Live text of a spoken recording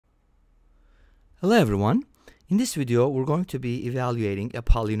Hello everyone. In this video we're going to be evaluating a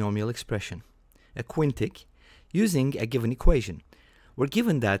polynomial expression, a quintic, using a given equation. We're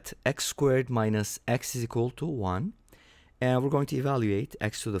given that x squared minus x is equal to 1, and we're going to evaluate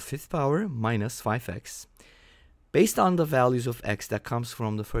x to the fifth power minus 5x based on the values of x that comes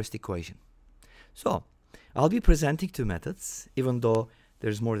from the first equation. So I'll be presenting two methods. Even though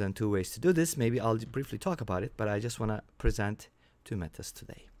there's more than two ways to do this, maybe I'll briefly talk about it, but I just want to present two methods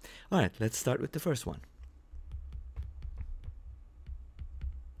today. All right, let's start with the first one.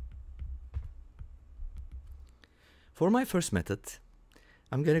 For my first method,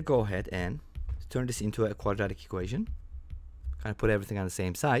 I'm going to go ahead and turn this into a quadratic equation, kind of put everything on the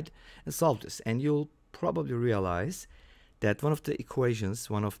same side and solve this. And you'll probably realize that one of the equations,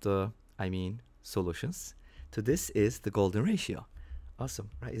 solutions to this is the golden ratio.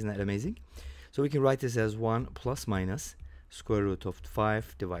 Awesome, right? Isn't that amazing? So we can write this as 1 plus minus square root of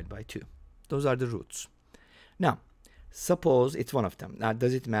 5 divided by 2. Those are the roots. Now, suppose it's one of them. Now,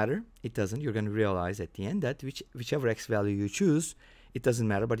 does it matter? It doesn't. You're going to realize at the end that whichever x value you choose, it doesn't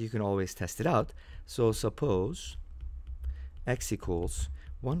matter, but you can always test it out. So suppose x equals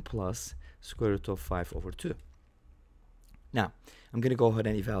 1 plus square root of 5 over 2. Now, I'm going to go ahead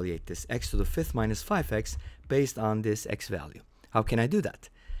and evaluate this x to the fifth minus 5x based on this x value. How can I do that?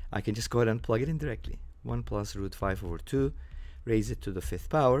 I can just go ahead and plug it in directly. 1 plus root 5 over 2, raise it to the fifth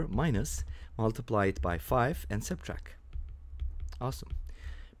power, minus, multiply it by 5, and subtract. Awesome.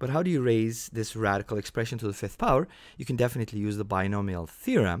 But how do you raise this radical expression to the fifth power? You can definitely use the binomial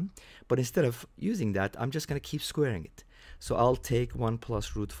theorem, but instead of using that, I'm just going to keep squaring it. So I'll take 1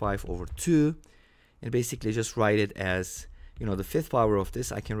 plus root 5 over 2, and basically just write it as, the fifth power of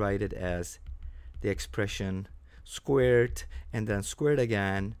this, I can write it as the expression squared, and then squared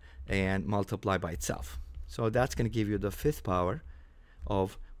again, and multiply by itself. So that's going to give you the fifth power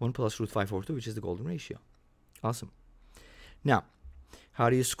of 1 plus root 5 over 2, which is the golden ratio. Awesome. Now, how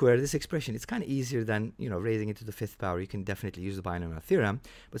do you square this expression? It's kind of easier than, raising it to the fifth power. You can definitely use the binomial theorem,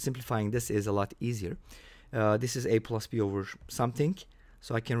 but simplifying this is a lot easier. This is a plus b over something,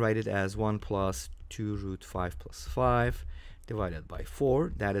 so I can write it as 1 plus 2 root 5 plus 5 divided by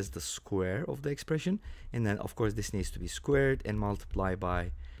 4. That is the square of the expression, and then of course this needs to be squared and multiply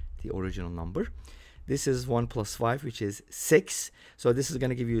by the original number. This is 1 plus 5, which is 6. So this is going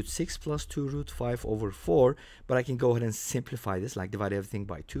to give you 6 plus 2 root 5 over 4. But I can go ahead and simplify this, like divide everything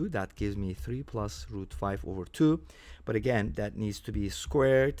by 2. That gives me 3 plus root 5 over 2. But again, that needs to be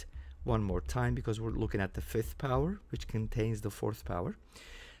squared one more time because we're looking at the fifth power, which contains the fourth power.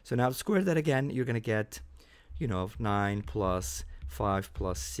 So now square that again, you're going to get, 9 plus 5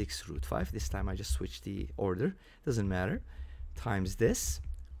 plus 6 root 5. This time I just switch the order. Doesn't matter. Times this.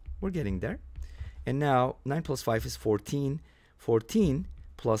 We're getting there. And now 9 plus 5 is 14. 14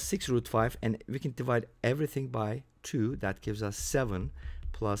 plus 6 root 5, and we can divide everything by 2. That gives us 7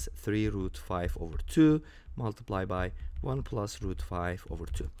 plus 3 root 5 over 2, multiply by 1 plus root 5 over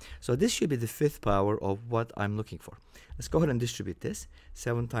 2. So this should be the fifth power of what I'm looking for. Let's go ahead and distribute this.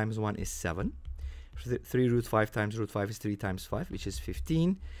 7 times 1 is 7. 3 root 5 times root 5 is 3 times 5, which is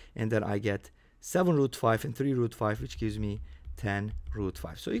 15. And then I get 7 root 5 and 3 root 5, which gives me 10 root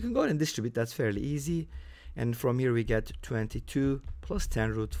 5. So you can go ahead and distribute. That's fairly easy. And from here we get 22 plus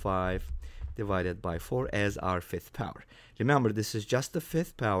 10 root 5 divided by 4 as our fifth power. Remember, this is just the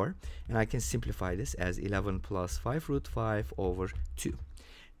fifth power, and I can simplify this as 11 plus 5 root 5 over 2.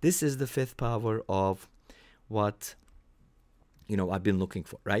 This is the fifth power of what I've been looking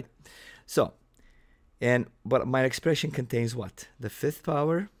for, right? So, but my expression contains what? The fifth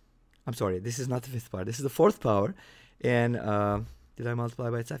power. I'm sorry, this is not the fifth power. This is the fourth power. And did I multiply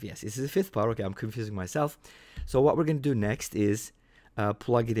by itself? Yes, this is the fifth power. Okay, I'm confusing myself. So what we're going to do next is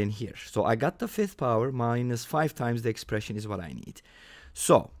plug it in here. So I got the fifth power minus 5 times the expression is what I need.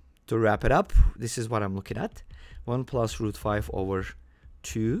 So to wrap it up, this is what I'm looking at. 1 plus root 5 over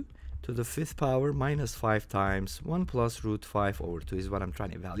 2 to the fifth power minus 5 times 1 plus root 5 over 2 is what I'm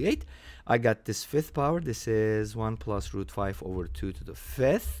trying to evaluate. I got this fifth power. This is 1 plus root 5 over 2 to the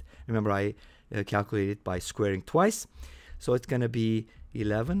fifth. Remember, I calculate it by squaring twice. So it's going to be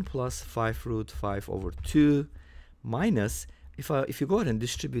 11 plus 5 root 5 over 2 minus, if you go ahead and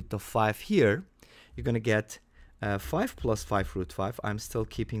distribute the 5 here, you're going to get 5 plus 5 root 5. I'm still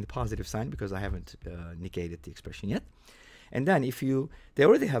keeping the positive sign because I haven't negated the expression yet. And then they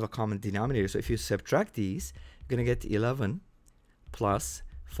already have a common denominator. So if you subtract these, you're going to get 11 plus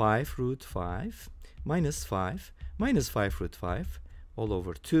 5 root 5 minus 5 minus 5 root 5 all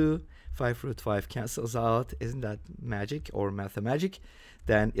over 2. 5 root 5 cancels out. Isn't that magic or mathemagic?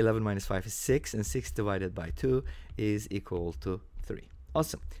 Then 11 minus 5 is 6, and 6 divided by 2 is equal to 3.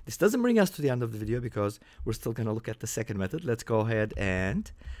 Awesome. This doesn't bring us to the end of the video because we're still going to look at the second method. Let's go ahead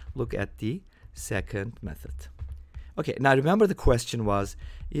and look at the second method. Okay, now remember the question was,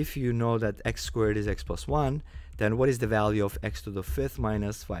 if you know that x squared is x plus 1, then what is the value of x to the 5th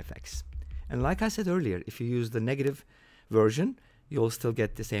minus 5x? And like I said earlier, if you use the negative version, you'll still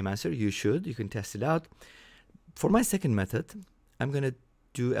get the same answer. You can test it out. For my second method, I'm going to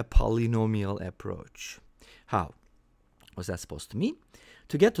do a polynomial approach. How? What's that supposed to mean?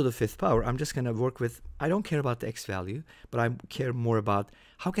 To get to the 5th power, I'm just going to work with, I don't care about the x value, but I care more about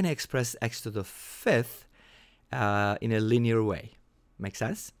how can I express x to the 5th in a linear way. Make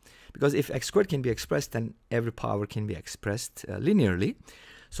sense? Because if x squared can be expressed, then every power can be expressed linearly.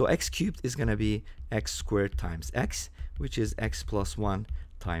 So x cubed is going to be x squared times x, which is x plus 1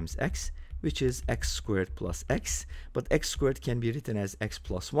 times x, which is x squared plus x. But x squared can be written as x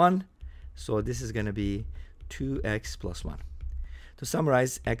plus 1. So this is going to be 2x plus 1. To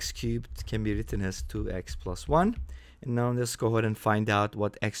summarize, x cubed can be written as 2x plus 1. And now let's go ahead and find out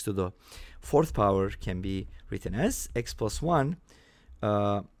what x to the 4th power can be written as. X plus 1.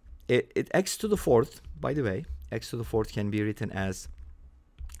 X to the 4th, by the way, x to the 4th can be written as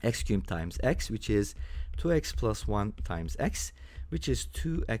x cubed times x, which is 2x plus 1 times x, which is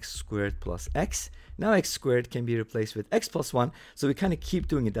 2x squared plus x. Now x squared can be replaced with x plus 1, so we kind of keep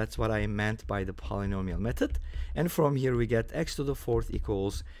doing it. That's what I meant by the polynomial method. And from here we get x to the 4th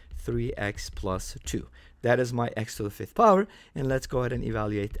equals 3x plus 2. That is my x to the 5th power, and let's go ahead and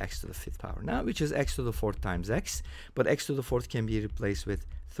evaluate x to the 5th power now, which is x to the 4th times x, but x to the 4th can be replaced with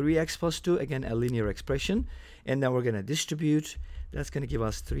 3x plus 2, again a linear expression, and now we're going to distribute. That's going to give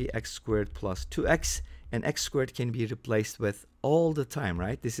us 3x squared plus 2x, and x squared can be replaced with all the time,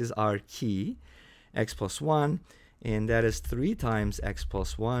 right? This is our key, x plus 1, and that is 3 times x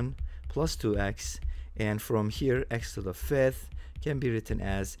plus 1 plus 2x, and from here x to the 5th can be written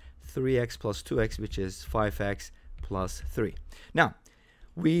as 3x plus 2x, which is 5x plus 3. Now,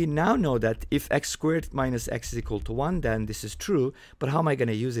 we now know that if x squared minus x is equal to 1, then this is true, but how am I going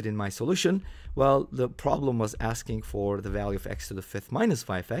to use it in my solution? Well, the problem was asking for the value of x to the 5th minus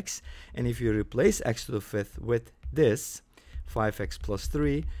 5x, and if you replace x to the 5th with this, 5x plus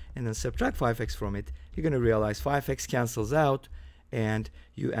 3, and then subtract 5x from it, you're going to realize 5x cancels out, and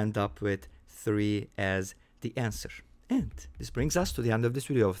you end up with 3 as the answer. And this brings us to the end of this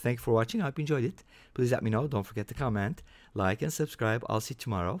video. Thank you for watching. I hope you enjoyed it. Please let me know. Don't forget to comment, like, and subscribe. I'll see you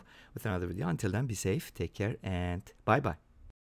tomorrow with another video. Until then, be safe, take care, and bye-bye.